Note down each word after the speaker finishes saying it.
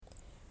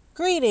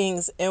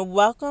Greetings and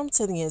welcome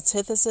to the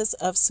antithesis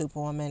of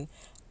Superwoman.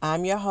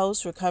 I'm your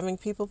host, recovering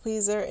people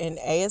pleaser and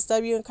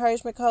ASW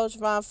encouragement coach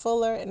Von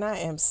Fuller, and I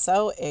am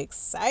so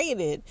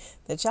excited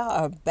that y'all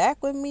are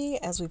back with me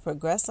as we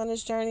progress on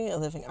this journey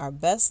of living our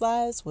best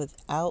lives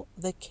without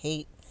the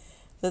cape.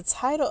 The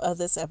title of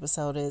this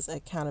episode is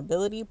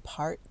Accountability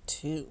Part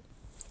 2.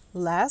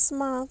 Last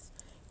month,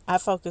 I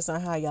focused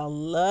on how y'all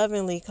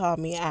lovingly called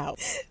me out.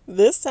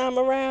 This time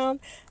around,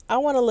 I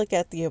want to look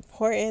at the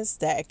importance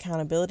that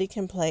accountability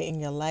can play in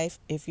your life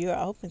if you're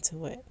open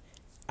to it.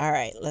 All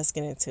right, let's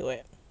get into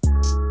it.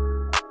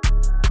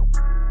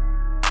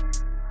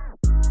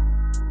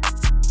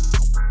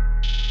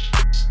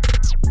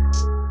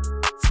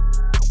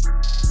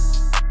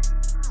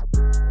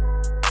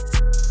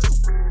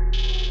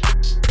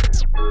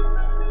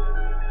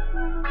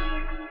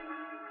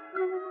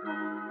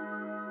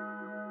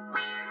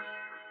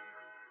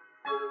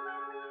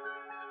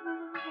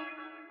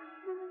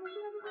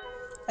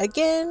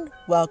 Again,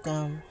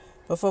 welcome.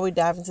 Before we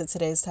dive into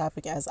today's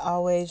topic, as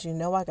always, you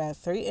know I got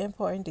 3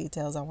 important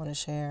details I want to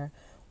share.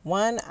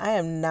 One, I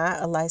am not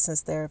a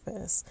licensed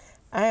therapist.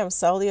 I am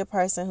solely a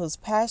person who's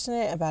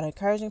passionate about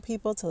encouraging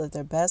people to live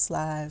their best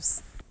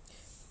lives.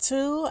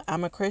 Two,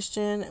 I'm a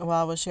Christian, and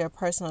while I will share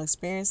personal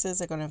experiences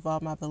that are going to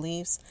involve my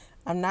beliefs,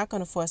 I'm not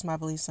going to force my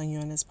beliefs on you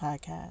in this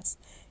podcast.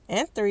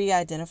 And three, I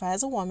identify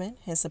as a woman,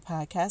 hence the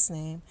podcast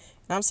name,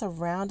 and I'm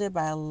surrounded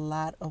by a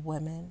lot of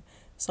women.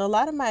 So a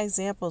lot of my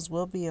examples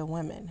will be of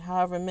women.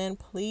 However, men,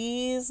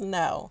 please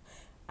know,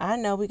 I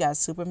know we got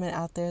supermen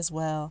out there as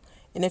well.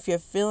 And if you're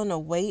feeling the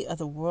weight of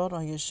the world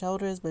on your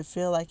shoulders but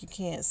feel like you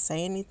can't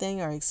say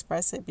anything or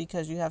express it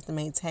because you have to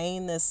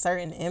maintain this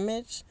certain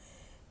image,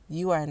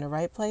 you are in the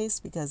right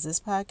place because this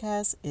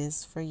podcast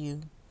is for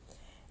you.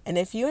 And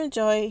if you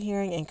enjoy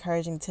hearing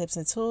encouraging tips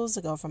and tools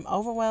to go from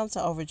overwhelmed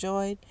to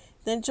overjoyed,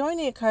 then join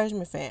the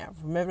encouragement fam.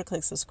 Remember to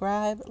click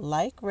subscribe,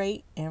 like,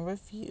 rate, and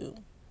review.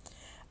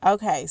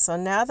 Okay, so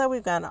now that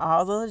we've gotten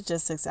all the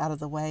logistics out of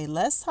the way,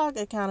 let's talk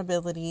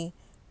accountability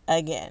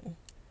again.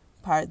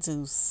 Part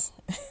deuce.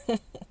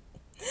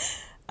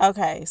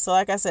 Okay, so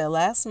like I said,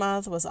 last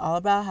month was all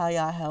about how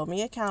y'all held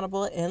me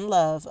accountable in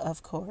love,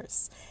 of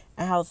course,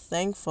 and how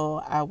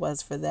thankful I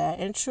was for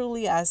that, and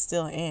truly I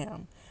still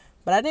am.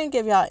 But I didn't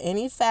give y'all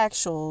any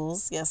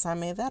factuals. Yes, I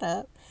made that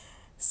up.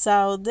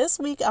 So this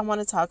week I want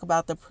to talk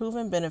about the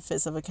proven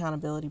benefits of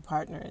accountability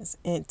partners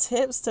and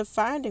tips to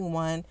finding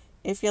one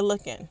if you're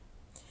looking.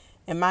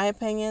 In my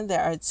opinion,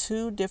 there are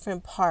 2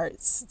 different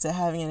parts to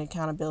having an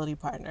accountability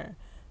partner.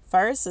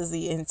 First is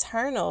the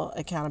internal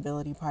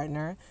accountability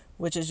partner,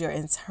 which is your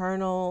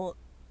internal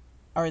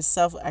or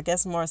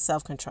more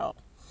self-control,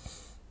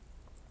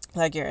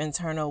 like your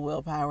internal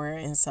willpower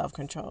and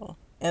self-control.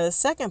 And the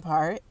second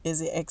part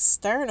is the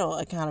external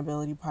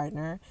accountability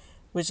partner,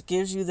 which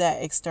gives you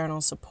that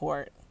external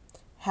support.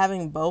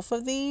 Having both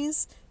of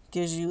these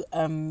gives you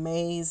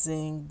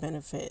amazing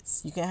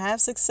benefits. You can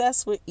have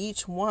success with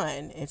each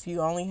one if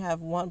you only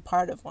have one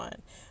part of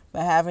one,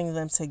 but having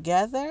them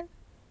together,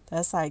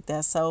 that's like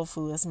that soul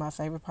food. That's my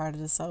favorite part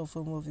of the soul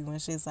food movie when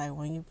she's like,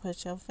 when you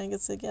put your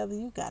fingers together,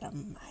 you got a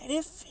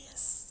mighty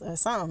fist or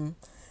something.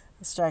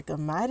 Strike a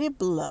mighty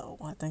blow.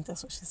 I think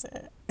that's what she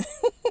said.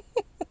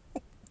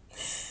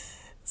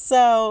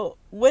 So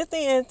with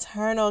the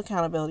internal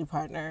accountability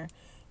partner,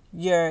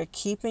 you're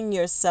keeping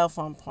yourself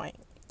on point.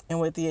 And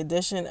with the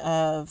addition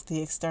of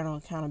the external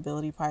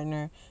accountability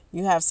partner,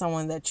 you have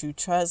someone that you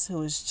trust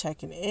who is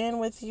checking in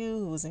with you,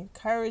 who is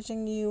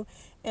encouraging you,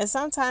 and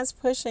sometimes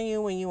pushing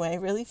you when you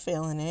ain't really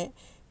feeling it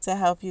to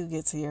help you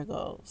get to your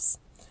goals.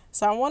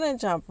 So I want to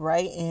jump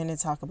right in and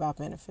talk about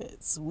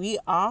benefits. We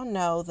all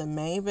know the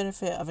main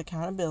benefit of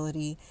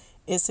accountability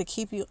is to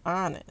keep you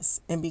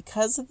honest. And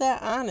because of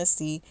that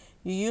honesty,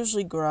 you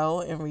usually grow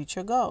and reach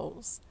your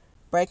goals.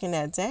 Breaking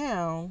that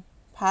down,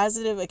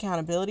 positive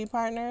accountability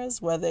partners,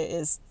 whether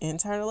it's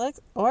internal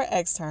or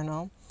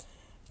external,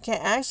 can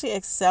actually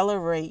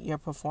accelerate your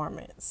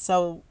performance.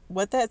 So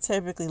what that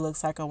typically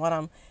looks like, or what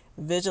I'm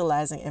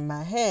visualizing in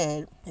my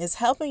head, is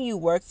helping you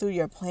work through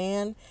your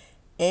plan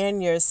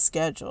and your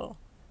schedule.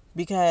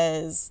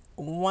 Because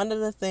one of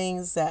the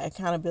things that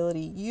accountability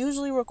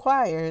usually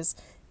requires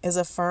is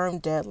a firm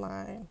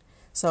deadline.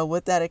 So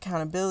with that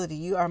accountability,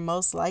 you are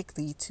most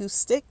likely to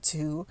stick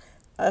to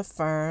a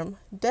firm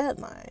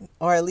deadline,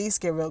 or at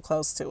least get real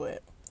close to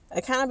it.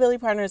 Accountability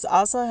partners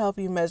also help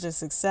you measure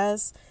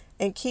success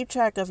and keep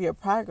track of your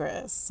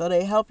progress. So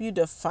they help you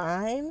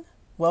define,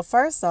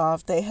 first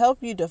off, they help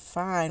you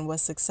define what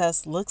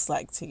success looks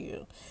like to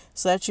you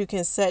so that you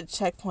can set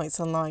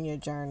checkpoints along your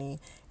journey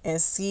and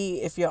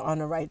see if you're on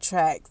the right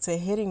track to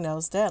hitting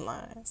those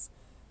deadlines.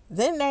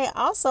 Then they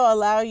also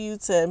allow you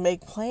to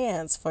make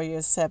plans for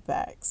your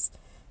setbacks.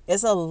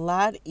 It's a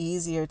lot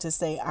easier to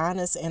stay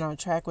honest and on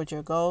track with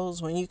your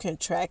goals when you can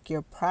track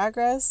your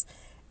progress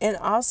and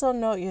also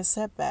note your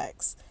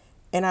setbacks.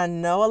 And I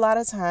know a lot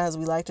of times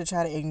we like to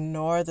try to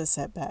ignore the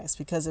setbacks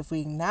because if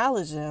we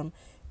acknowledge them,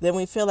 then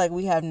we feel like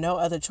we have no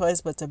other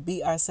choice but to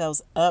beat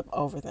ourselves up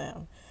over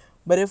them.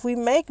 But if we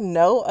make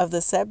note of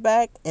the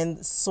setback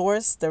and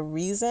source the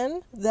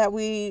reason that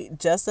we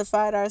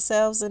justified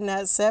ourselves in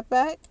that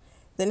setback,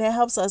 then it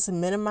helps us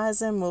minimize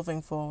them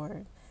moving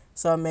forward.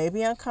 So it may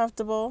be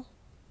uncomfortable,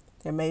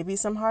 there may be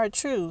some hard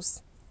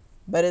truths,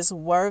 but it's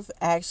worth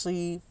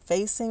actually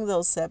facing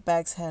those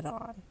setbacks head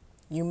on.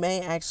 You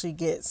may actually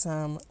get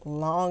some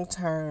long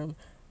term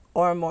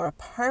or more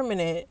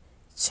permanent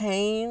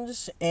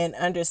change and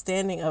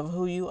understanding of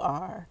who you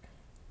are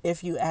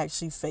if you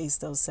actually face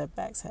those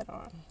setbacks head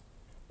on.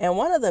 And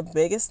one of the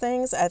biggest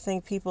things I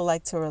think people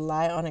like to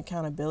rely on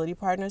accountability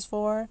partners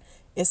for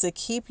is to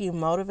keep you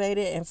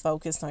motivated and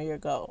focused on your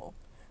goal.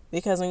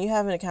 Because when you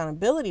have an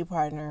accountability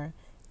partner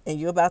and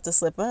you're about to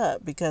slip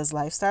up because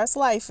life starts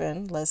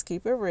lifing, let's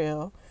keep it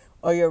real,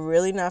 or you're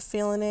really not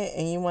feeling it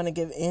and you want to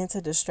give in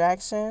to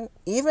distraction,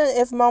 even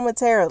if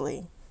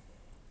momentarily,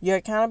 your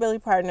accountability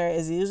partner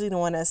is usually the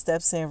one that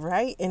steps in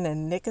right in the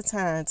nick of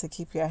time to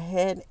keep your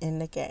head in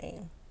the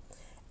game.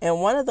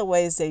 And one of the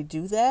ways they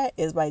do that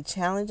is by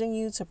challenging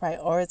you to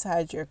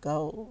prioritize your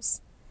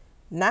goals.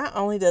 Not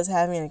only does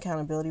having an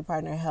accountability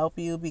partner help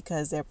you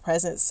because their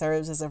presence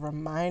serves as a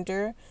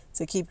reminder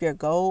to keep your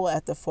goal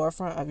at the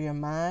forefront of your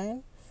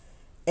mind.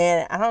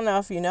 And I don't know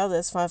if you know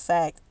this, fun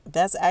fact,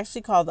 that's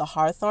actually called the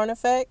Hawthorne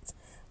effect,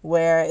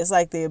 where it's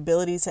like the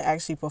ability to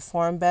actually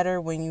perform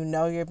better when you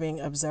know you're being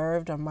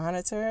observed or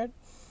monitored.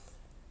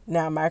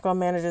 Now,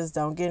 micromanagers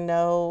don't get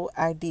no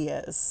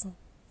ideas.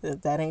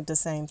 That ain't the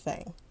same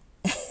thing.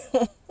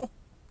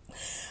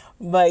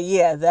 But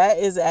yeah, that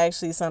is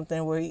actually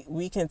something where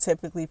we can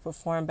typically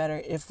perform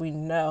better if we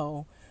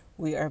know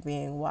we are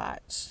being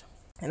watched.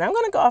 And I'm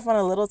going to go off on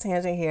a little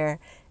tangent here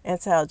and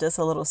tell just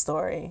a little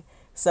story.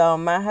 So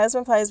my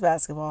husband plays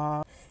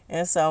basketball.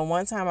 And so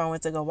one time I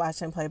went to go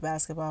watch him play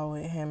basketball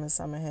with him and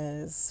some of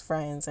his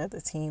friends at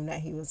the team that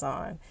he was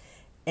on.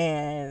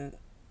 And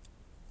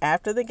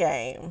after the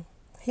game,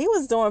 he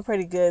was doing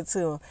pretty good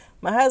too.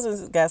 My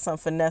husband's got some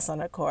finesse on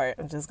the court.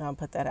 I'm just going to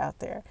put that out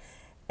there.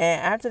 And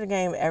after the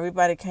game,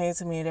 everybody came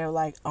to me and they were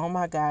like, oh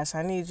my gosh,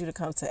 I need you to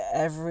come to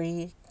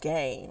every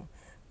game.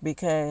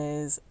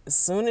 Because as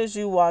soon as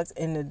you walked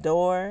in the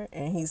door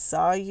and he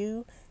saw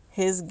you,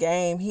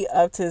 he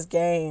upped his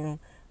game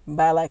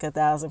by like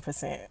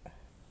 1,000%.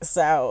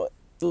 So,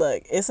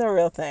 look, it's a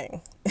real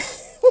thing.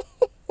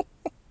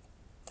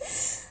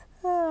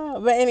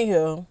 But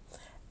anywho,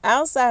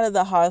 outside of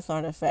the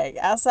Hawthorne effect,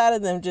 outside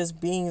of them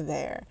just being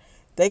there,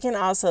 they can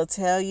also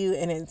tell you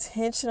and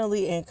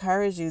intentionally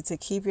encourage you to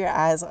keep your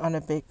eyes on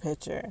the big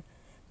picture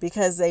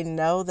because they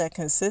know that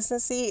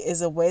consistency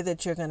is a way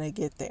that you're going to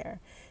get there.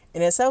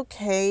 And it's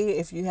okay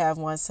if you have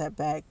one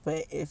setback,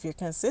 but if you're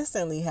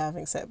consistently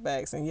having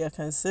setbacks and you're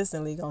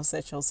consistently going to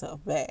set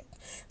yourself back.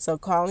 So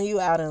calling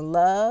you out in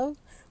love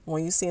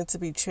when you seem to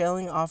be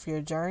trailing off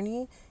your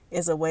journey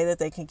is a way that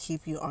they can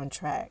keep you on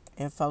track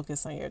and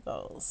focus on your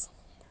goals.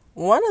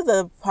 One of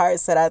the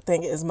parts that I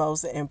think is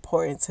most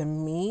important to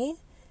me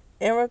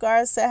in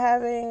regards to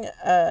having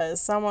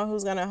someone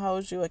who's going to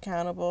hold you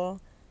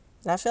accountable,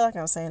 and I feel like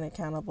I'm saying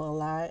accountable a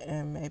lot,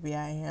 and maybe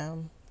I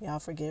am. Y'all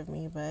forgive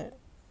me, but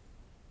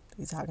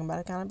we're talking about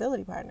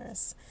accountability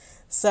partners.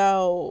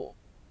 So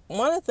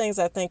one of the things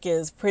I think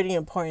is pretty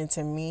important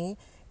to me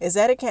is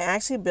that it can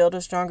actually build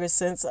a stronger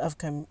sense of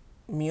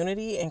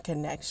community and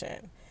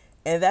connection.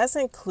 And that's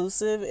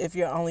inclusive if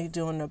you're only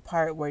doing the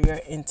part where you're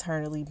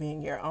internally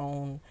being your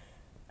own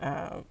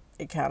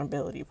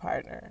accountability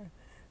partner.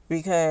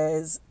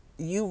 Because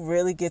you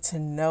really get to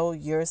know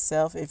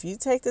yourself. If you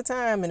take the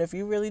time and if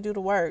you really do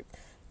the work,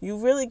 you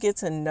really get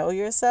to know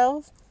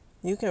yourself.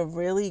 You can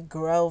really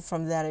grow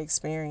from that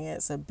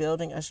experience of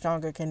building a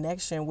stronger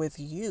connection with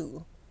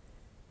you.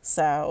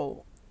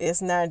 So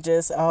it's not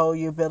just, oh,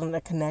 you're building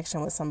a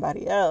connection with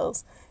somebody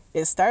else.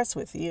 It starts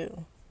with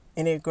you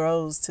and it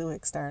grows to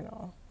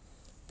external.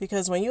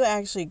 Because when you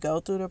actually go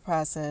through the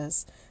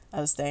process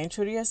of staying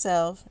true to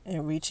yourself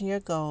and reaching your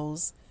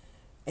goals,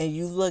 and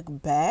you look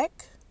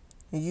back,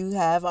 and you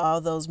have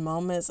all those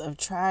moments of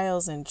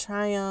trials and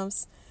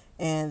triumphs,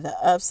 and the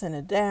ups and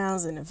the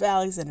downs, and the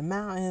valleys and the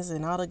mountains,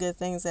 and all the good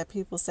things that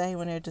people say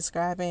when they're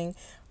describing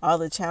all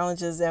the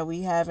challenges that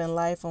we have in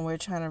life when we're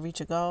trying to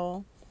reach a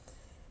goal.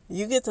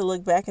 You get to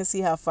look back and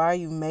see how far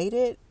you made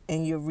it,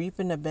 and you're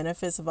reaping the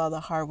benefits of all the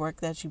hard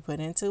work that you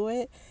put into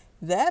it.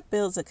 That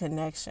builds a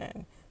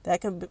connection.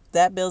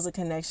 That builds a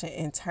connection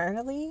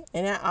internally,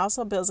 and it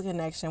also builds a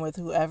connection with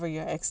whoever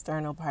your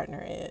external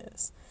partner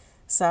is.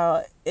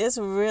 So it's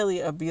really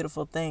a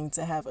beautiful thing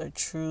to have a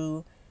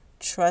true,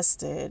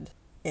 trusted,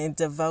 and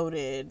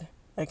devoted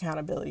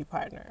accountability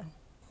partner.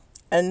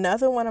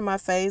 Another one of my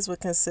faves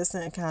with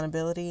consistent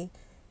accountability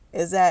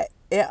is that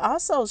it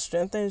also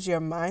strengthens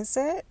your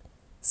mindset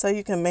so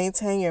you can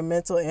maintain your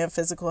mental and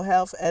physical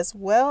health as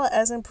well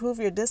as improve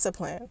your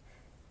discipline.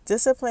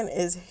 Discipline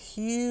is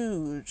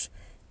huge.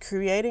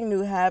 Creating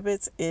new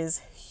habits is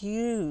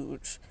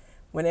huge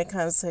when it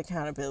comes to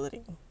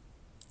accountability.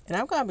 And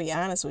I'm going to be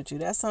honest with you,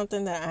 that's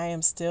something that I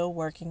am still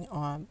working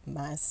on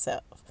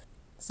myself.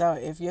 So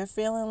if you're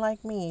feeling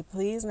like me,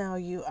 please know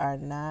you are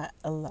not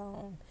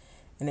alone.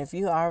 And if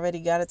you already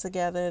got it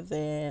together,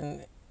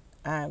 then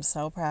I am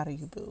so proud of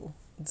you, boo.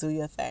 Do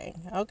your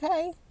thing,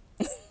 okay?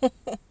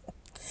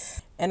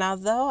 And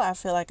although I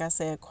feel like I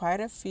said quite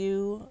a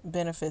few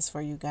benefits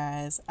for you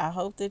guys, I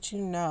hope that you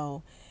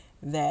know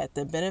that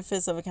the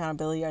benefits of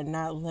accountability are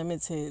not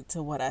limited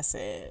to what I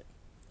said.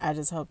 I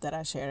just hope that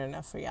I shared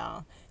enough for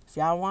y'all. If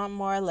y'all want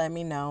more, let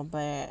me know.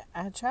 But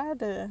I tried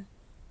to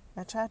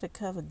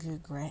cover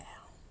good ground.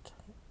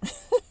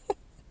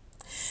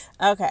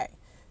 Okay,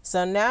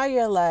 so now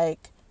you're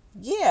like,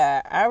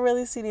 yeah, I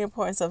really see the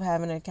importance of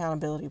having an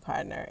accountability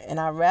partner, and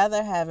I'd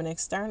rather have an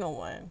external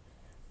one.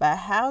 But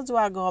how do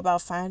I go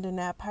about finding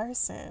that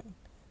person?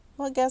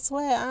 Well, guess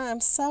what? I am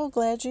so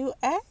glad you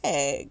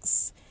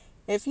asked.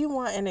 If you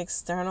want an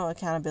external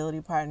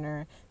accountability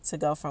partner to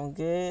go from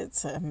good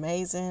to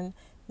amazing,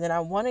 then I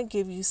want to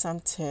give you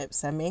some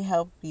tips that may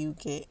help you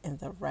get in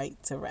the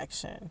right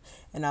direction.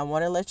 And I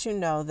want to let you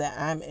know that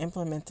I'm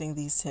implementing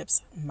these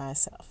tips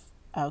myself.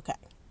 Okay.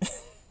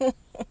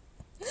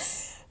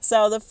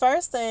 So the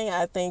first thing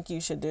I think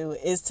you should do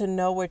is to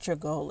know what your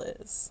goal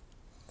is.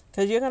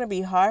 Because you're going to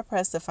be hard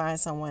pressed to find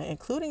someone,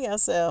 including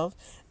yourself,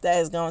 that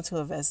is going to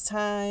invest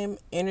time,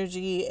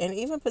 energy, and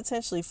even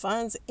potentially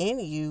funds in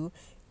you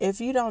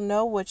if you don't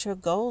know what your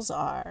goals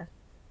are.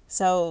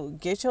 So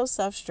get your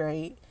stuff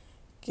straight,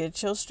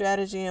 get your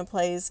strategy in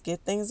place, get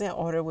things in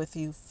order with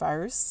you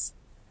first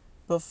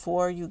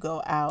before you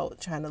go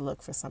out trying to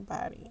look for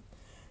somebody.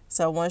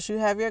 So once you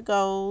have your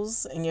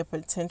goals and your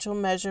potential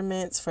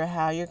measurements for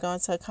how you're going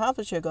to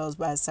accomplish your goals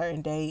by a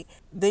certain date,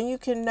 then you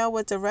can know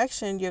what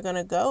direction you're going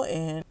to go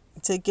in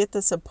to get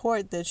the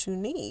support that you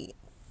need.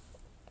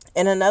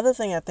 And another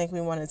thing I think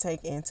we want to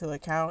take into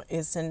account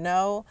is to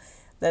know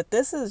that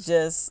this is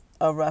just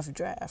a rough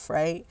draft,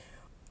 right?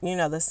 You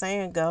know, the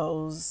saying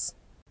goes,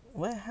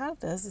 how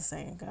does the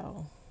saying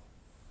go?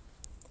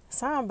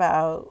 Something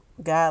about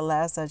God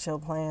laughs at your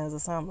plans or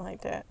something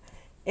like that.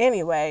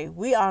 Anyway,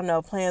 we all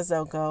know plans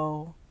don't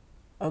go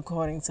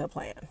according to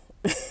plan.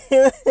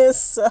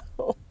 So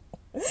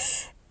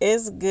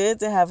it's good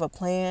to have a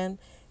plan.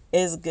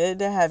 It's good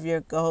to have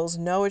your goals,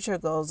 know what your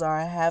goals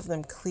are, have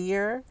them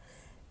clear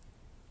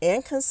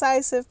and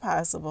concise if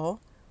possible,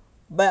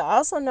 but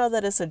also know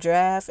that it's a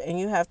draft and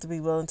you have to be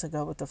willing to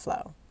go with the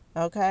flow.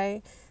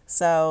 Okay?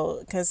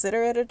 So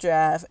consider it a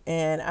draft,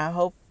 and I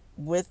hope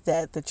with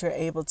that you're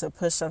able to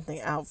push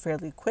something out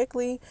fairly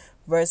quickly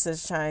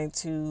versus trying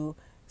to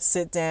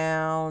sit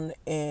down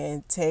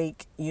and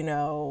take,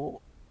 2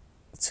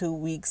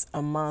 weeks,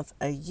 a month,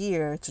 a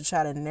year to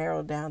try to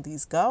narrow down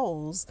these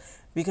goals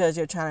because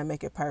you're trying to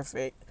make it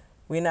perfect.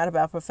 We're not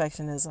about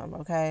perfectionism,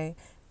 okay?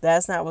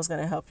 That's not what's going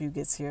to help you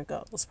get to your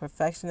goals.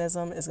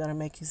 Perfectionism is going to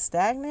make you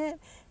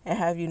stagnant and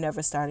have you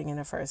never starting in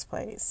the first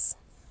place.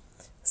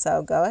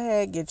 So go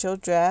ahead, get your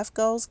draft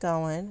goals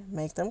going,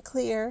 make them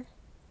clear,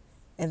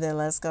 and then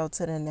let's go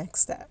to the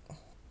next step.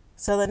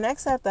 So the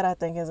next step that I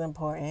think is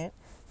important,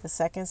 the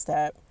second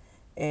step,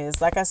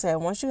 is, like I said,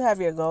 once you have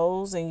your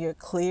goals and you're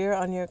clear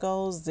on your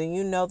goals, then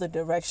you know the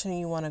direction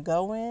you want to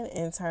go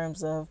in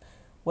terms of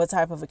what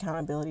type of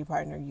accountability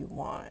partner you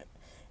want.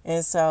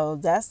 And so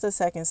that's the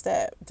second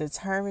step,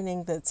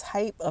 determining the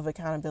type of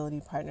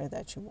accountability partner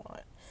that you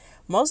want.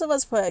 Most of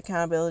us put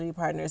accountability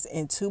partners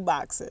in two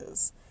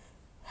boxes,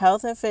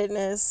 health and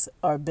fitness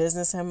or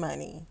business and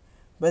money.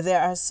 But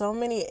there are so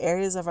many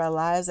areas of our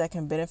lives that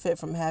can benefit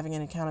from having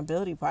an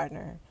accountability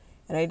partner.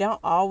 And they don't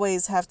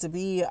always have to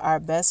be our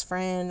best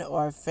friend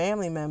or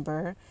family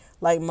member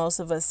like most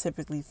of us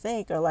typically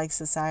think or like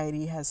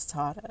society has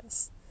taught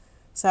us.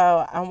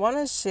 So I want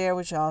to share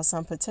with y'all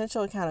some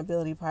potential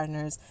accountability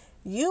partners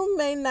you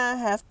may not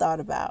have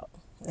thought about.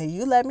 And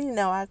you let me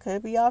know, I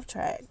could be off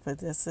track, but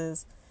this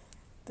is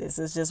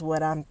just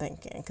what I'm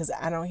thinking because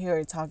I don't hear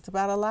it talked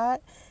about a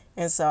lot.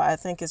 And so I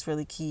think it's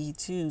really key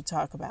to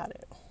talk about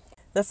it.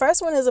 The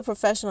first one is a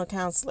professional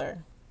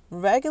counselor.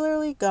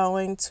 Regularly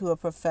going to a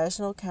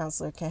professional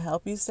counselor can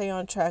help you stay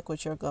on track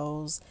with your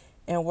goals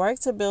and work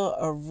to build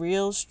a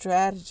real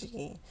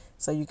strategy.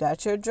 So you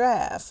got your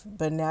draft,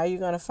 but now you're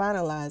going to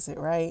finalize it,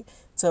 right?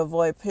 To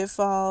avoid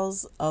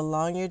pitfalls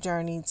along your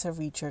journey to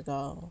reach your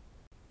goal.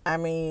 I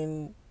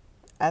mean,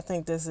 I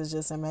think this is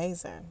just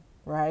amazing,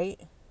 right?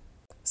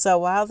 So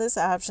while this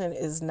option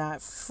is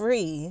not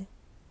free,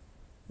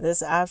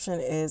 this option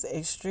is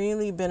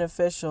extremely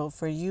beneficial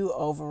for you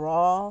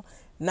overall,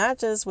 not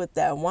just with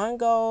that one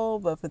goal,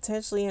 but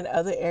potentially in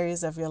other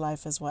areas of your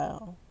life as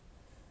well.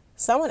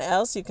 Someone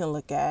else you can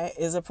look at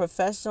is a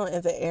professional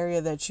in the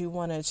area that you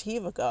want to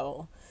achieve a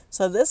goal.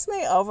 So this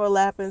may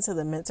overlap into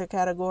the mentor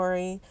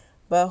category,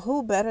 but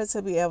who better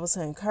to be able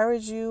to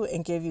encourage you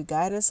and give you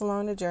guidance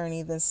along the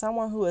journey than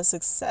someone who is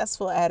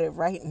successful at it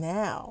right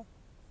now?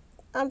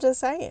 I'm just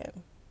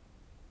saying,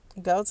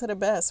 go to the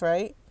best,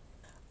 right?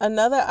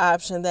 Another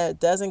option that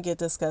doesn't get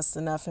discussed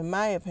enough, in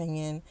my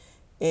opinion,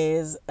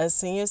 is a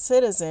senior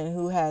citizen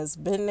who has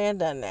been there,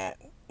 done that,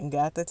 and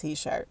got the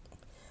t-shirt.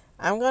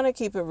 I'm going to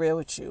keep it real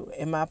with you.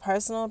 In my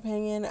personal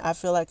opinion, I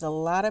feel like a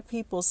lot of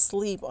people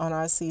sleep on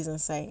our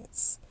seasoned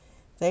saints.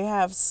 They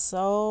have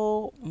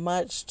so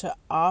much to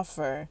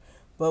offer,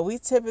 But we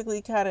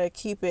typically kind of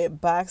keep it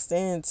boxed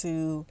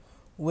into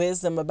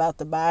wisdom about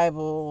the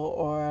Bible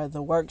or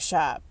the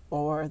workshop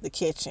or the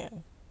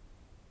kitchen.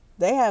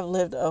 They have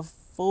lived a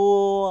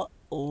full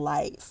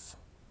life.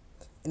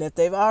 And if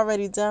they've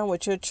already done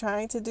what you're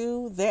trying to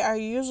do, they are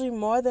usually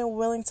more than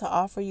willing to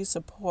offer you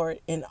support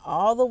in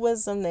all the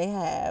wisdom they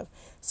have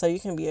so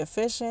you can be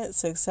efficient,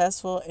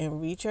 successful,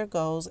 and reach your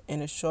goals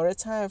in a shorter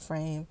time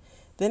frame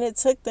than it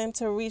took them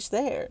to reach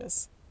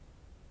theirs.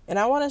 And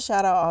I want to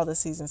shout out all the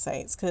seasoned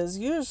saints, because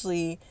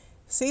usually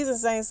seasoned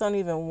saints don't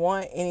even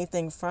want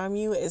anything from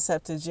you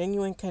except a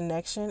genuine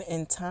connection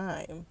and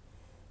time.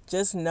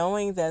 Just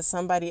knowing that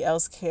somebody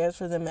else cares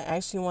for them and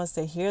actually wants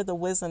to hear the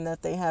wisdom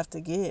that they have to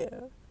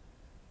give.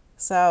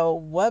 So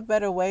what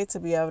better way to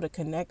be able to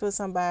connect with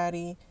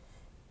somebody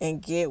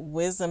and get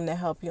wisdom to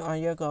help you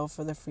on your goal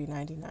for the free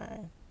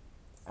 99?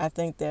 I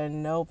think there are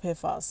no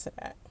pitfalls to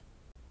that.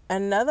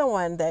 Another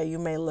one that you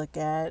may look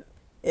at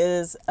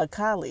is a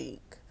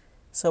colleague.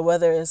 So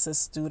whether it's a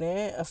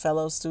student, a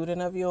fellow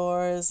student of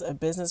yours, a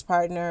business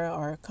partner,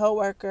 or a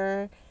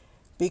coworker,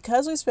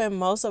 because we spend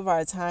most of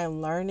our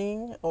time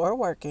learning or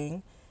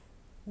working,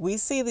 we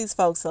see these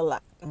folks a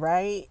lot,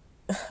 right?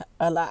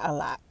 a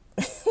lot.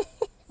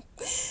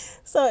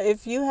 So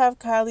if you have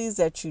colleagues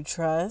that you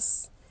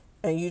trust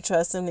and you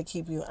trust them to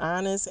keep you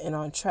honest and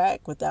on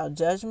track without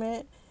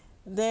judgment,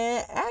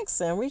 then ask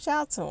them, reach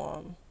out to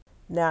them.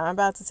 Now I'm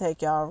about to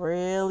take y'all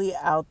really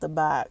out the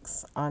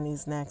box on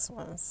these next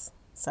ones.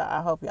 So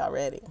I hope y'all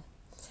ready.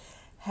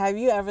 Have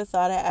you ever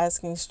thought of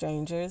asking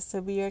strangers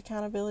to be your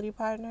accountability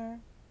partner?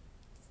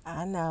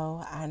 I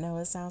know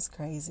it sounds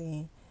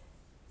crazy,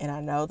 and I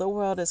know the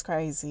world is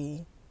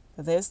crazy,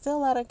 but there's still a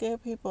lot of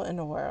good people in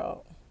the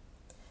world.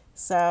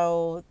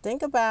 So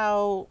think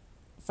about,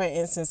 for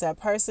instance, that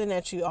person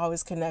that you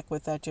always connect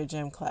with at your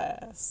gym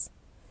class,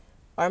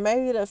 or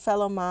maybe the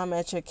fellow mom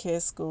at your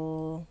kid's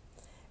school.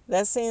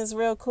 That seems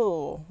real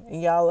cool,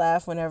 and y'all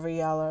laugh whenever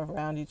y'all are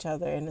around each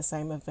other in the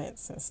same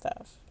events and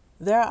stuff.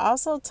 There are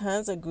also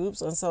tons of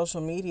groups on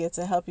social media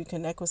to help you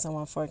connect with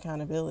someone for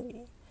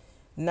accountability.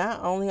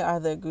 Not only are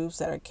there groups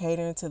that are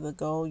catering to the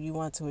goal you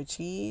want to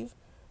achieve,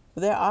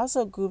 but there are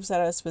also groups that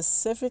are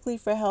specifically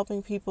for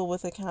helping people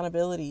with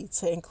accountability,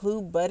 to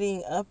include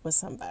buddying up with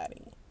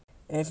somebody.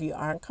 And if you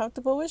aren't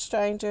comfortable with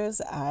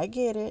strangers, I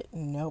get it,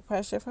 no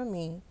pressure from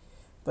me,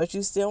 but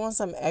you still want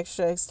some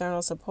extra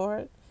external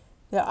support,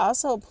 there are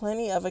also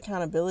plenty of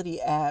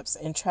accountability apps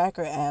and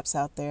tracker apps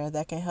out there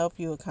that can help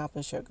you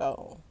accomplish your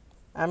goal.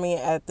 I mean,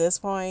 at this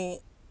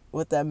point,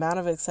 with the amount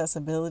of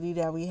accessibility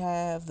that we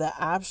have, the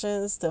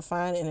options to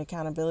find an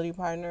accountability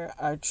partner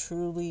are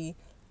truly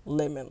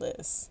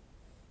limitless.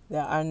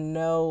 There are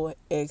no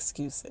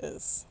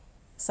excuses.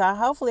 So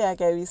hopefully I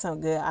gave you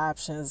some good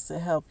options to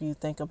help you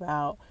think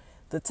about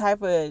the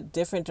type of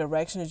different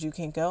directions you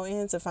can go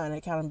in to find an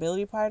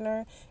accountability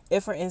partner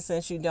if, for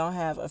instance, you don't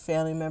have a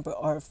family member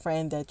or a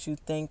friend that you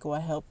think will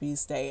help you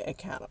stay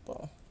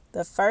accountable.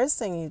 The first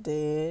thing you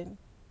did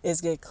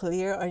is get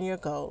clear on your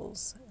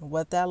goals and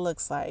what that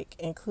looks like,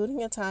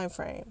 including a time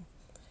frame.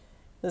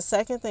 The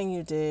second thing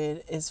you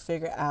did is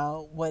figure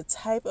out what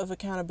type of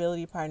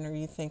accountability partner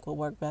you think will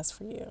work best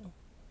for you.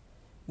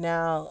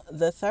 Now,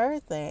 the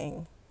third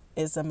thing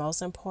is the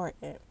most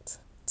important.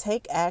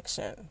 Take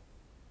action.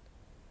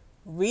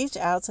 Reach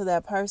out to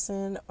that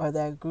person or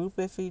that group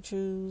if you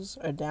choose,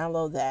 or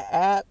download that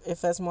app if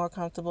that's more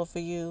comfortable for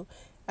you.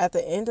 At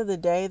the end of the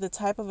day, the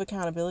type of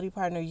accountability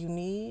partner you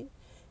need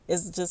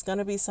is just going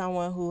to be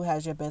someone who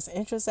has your best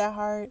interests at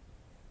heart,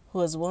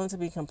 who is willing to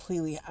be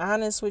completely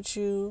honest with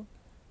you,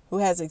 who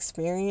has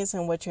experience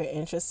in what you're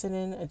interested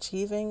in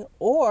achieving,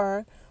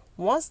 or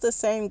wants the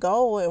same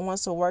goal and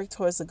wants to work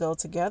towards the goal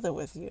together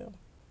with you.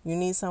 You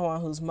need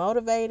someone who's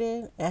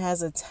motivated and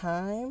has a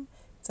time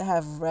to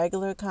have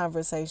regular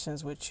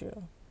conversations with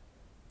you.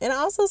 And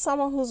also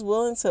someone who's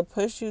willing to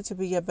push you to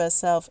be your best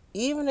self,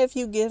 even if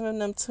you're giving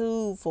them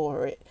too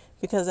for it.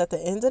 Because at the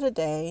end of the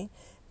day,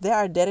 they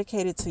are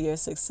dedicated to your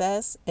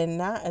success and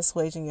not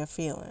assuaging your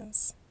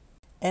feelings.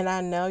 And I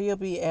know you'll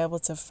be able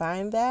to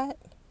find that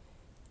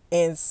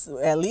in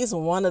at least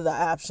one of the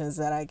options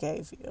that I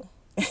gave you.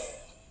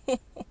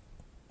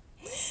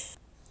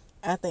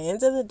 At the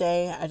end of the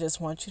day, I just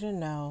want you to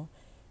know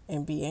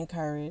and be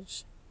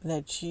encouraged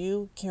that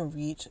you can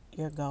reach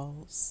your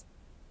goals.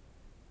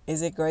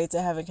 Is it great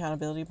to have an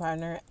accountability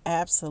partner?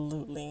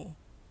 Absolutely.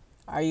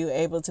 Are you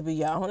able to be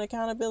your own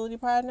accountability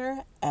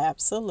partner?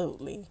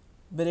 Absolutely.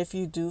 But if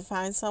you do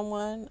find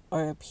someone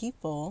or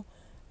people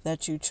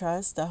that you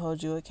trust to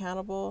hold you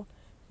accountable,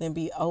 then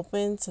be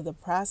open to the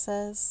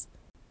process.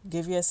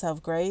 Give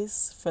yourself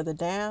grace for the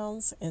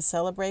downs and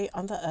celebrate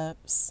on the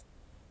ups.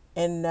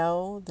 And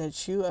know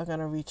that you are going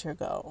to reach your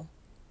goal.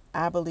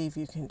 I believe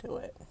you can do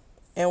it.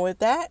 And with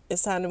that,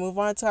 it's time to move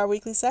on to our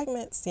weekly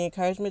segments, the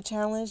Encouragement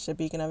Challenge, the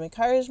Beacon of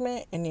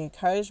Encouragement, and the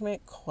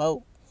Encouragement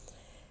Quote.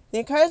 The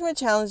Encouragement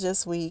Challenge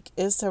this week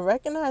is to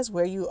recognize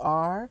where you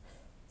are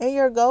in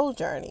your goal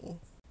journey.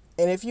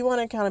 And if you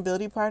want an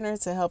accountability partner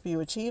to help you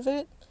achieve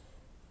it,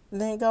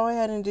 then go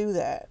ahead and do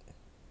that.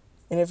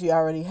 And if you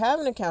already have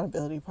an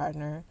accountability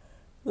partner,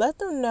 Let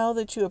them know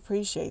that you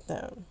appreciate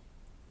them.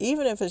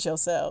 Even if it's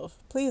yourself,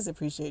 please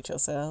appreciate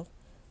yourself.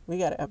 We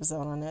got an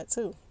episode on that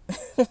too.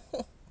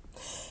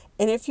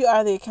 And if you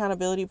are the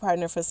accountability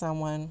partner for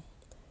someone,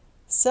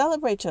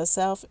 celebrate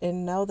yourself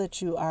and know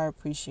that you are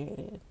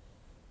appreciated.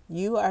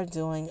 You are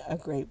doing a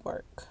great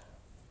work.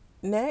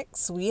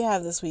 Next, we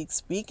have this week,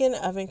 speaking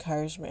of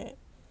encouragement.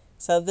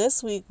 So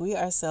this week we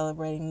are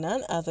celebrating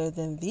none other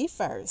than the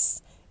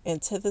first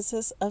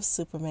antithesis of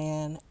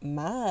Superman,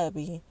 my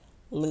hubby,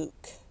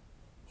 Luke.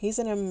 He's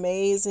an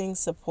amazing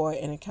support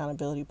and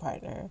accountability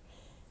partner,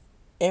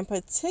 in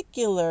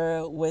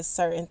particular with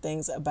certain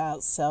things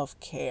about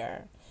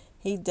self-care.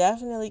 He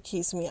definitely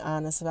keeps me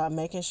honest about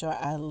making sure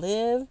I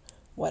live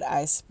what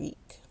I speak.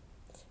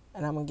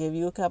 And I'm going to give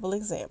you a couple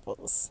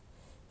examples.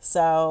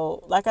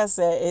 So, like I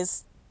said,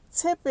 it's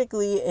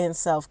typically in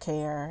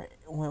self-care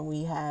when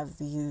we have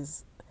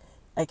these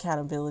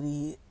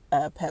accountability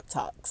pep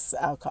talks,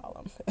 I'll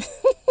call them.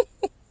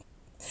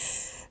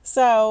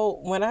 So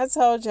when I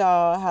told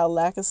y'all how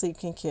lack of sleep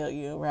can kill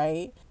you,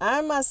 right?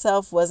 I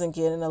myself wasn't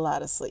getting a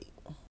lot of sleep.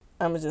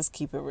 I'm going to just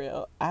keep it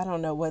real. I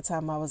don't know what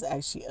time I was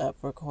actually up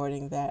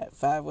recording that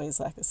 5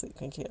 ways lack of sleep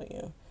can kill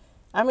you.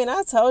 I mean,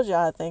 I told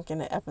y'all, I think, in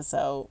the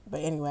episode,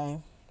 but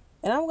anyway.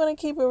 And I'm going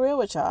to keep it real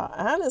with y'all.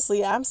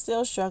 Honestly, I'm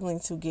still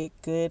struggling to get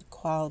good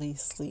quality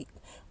sleep,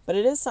 but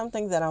it is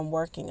something that I'm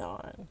working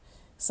on.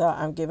 So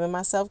I'm giving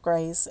myself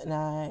grace, and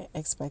I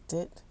expect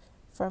it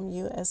from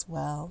you as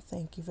well.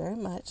 Thank you very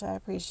much. I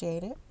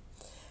appreciate it.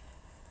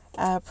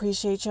 I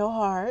appreciate your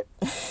heart.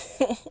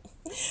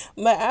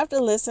 But after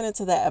listening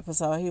to that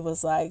episode, he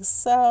was like,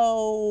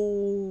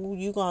 so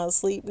you gonna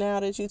sleep now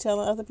that you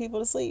telling other people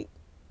to sleep?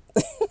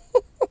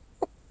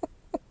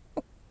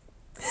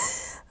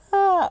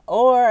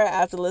 Or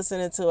after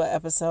listening to an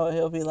episode,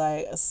 he'll be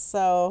like,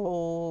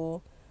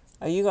 so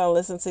are you going to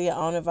listen to your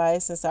own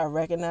advice and start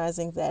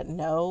recognizing that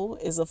no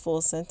is a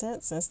full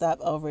sentence and stop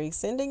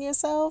overextending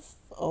yourself?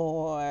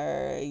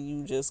 Or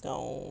you just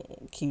going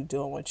to keep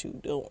doing what you're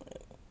doing?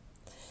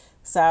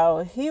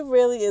 So he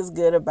really is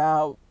good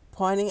about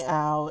pointing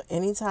out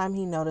anytime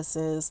he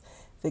notices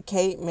the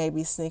cape may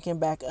be sneaking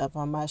back up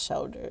on my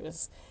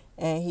shoulders.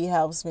 And he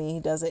helps me. He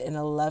does it in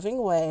a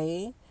loving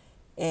way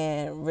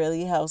and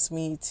really helps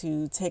me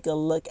to take a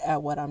look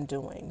at what I'm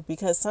doing.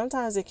 Because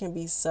sometimes it can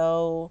be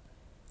so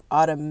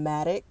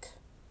automatic.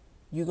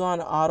 You go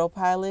on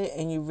autopilot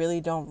and you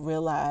really don't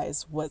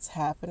realize what's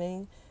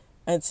happening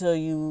until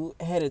you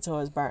headed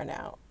towards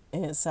burnout.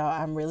 And so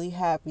I'm really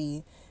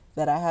happy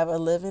that I have a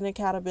living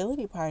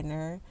accountability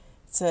partner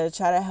to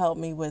try to help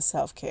me with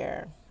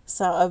self-care.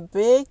 So a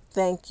big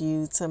thank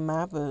you to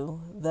my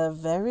boo, the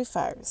very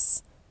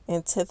first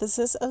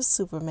antithesis of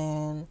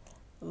Superman,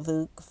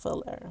 Luke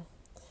Fuller.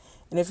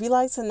 And if you'd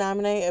like to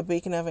nominate a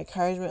beacon of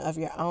encouragement of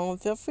your own,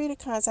 feel free to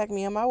contact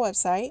me on my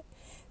website,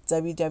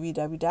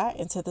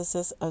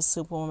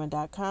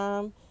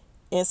 www.antithesisofsuperwoman.com,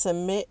 and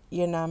submit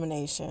your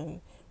nomination.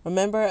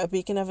 Remember, a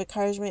beacon of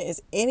encouragement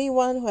is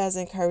anyone who has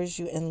encouraged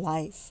you in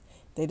life.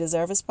 They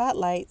deserve a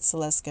spotlight, so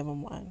let's give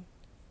them one.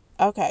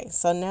 Okay,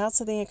 so now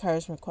to the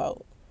encouragement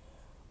quote.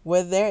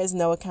 Where there is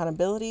no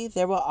accountability,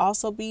 there will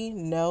also be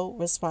no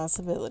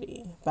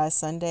responsibility, by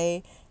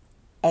Sunday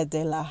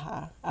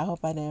Adelaha. I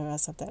hope I didn't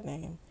mess up that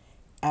name.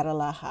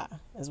 Adelaha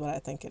is what I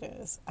think it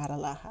is.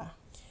 Adelaha.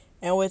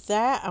 And with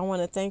that, I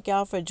want to thank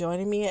y'all for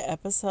joining me at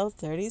episode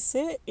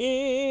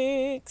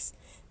 36.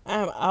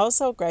 I'm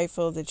also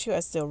grateful that you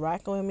are still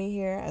rocking with me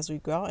here as we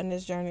grow in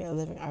this journey of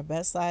living our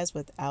best lives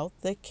without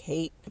the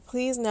cape.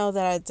 Please know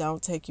that I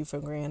don't take you for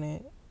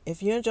granted.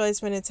 If you enjoy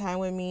spending time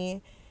with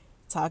me,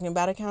 talking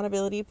about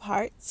accountability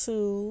part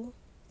 2,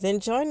 then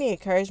join the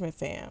encouragement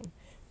fam.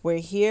 We're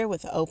here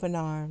with open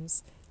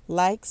arms.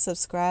 Like,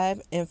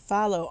 subscribe, and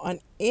follow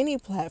on any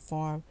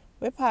platform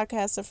where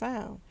podcasts are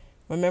found.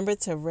 Remember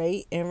to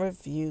rate and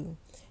review.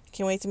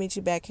 Can't wait to meet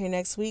you back here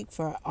next week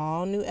for an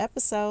all-new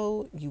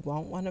episode. You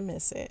won't want to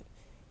miss it.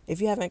 If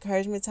you have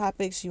encouragement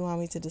topics you want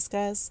me to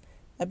discuss,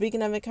 a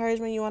beacon of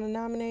encouragement you want to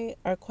nominate,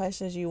 or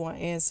questions you want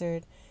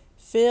answered,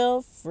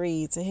 feel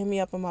free to hit me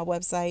up on my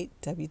website,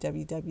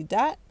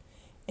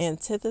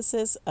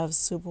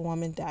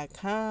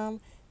 www.antithesisofsuperwoman.com.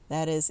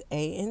 That is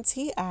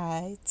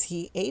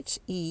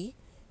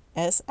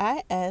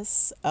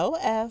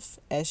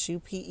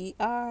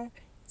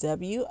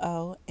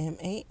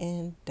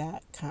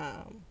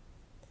ANTITHESISOFSUPERWOMAN.com.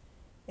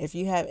 If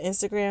you have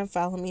Instagram,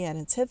 follow me at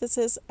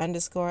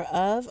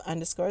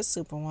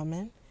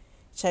antithesis_of_superwoman.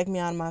 Check me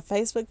out on my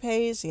Facebook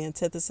page, The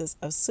Antithesis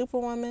of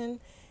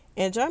Superwoman,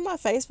 and join my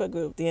Facebook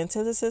group, The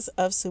Antithesis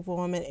of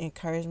Superwoman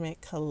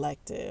Encouragement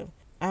Collective.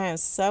 I am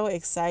so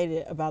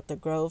excited about the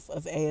growth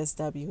of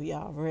ASW,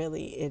 y'all.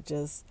 Really, it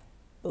just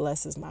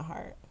blesses my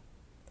heart.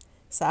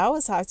 So I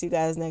will talk to you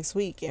guys next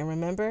week. And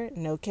remember,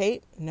 no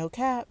cape, no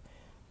cap.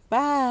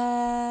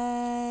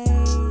 Bye.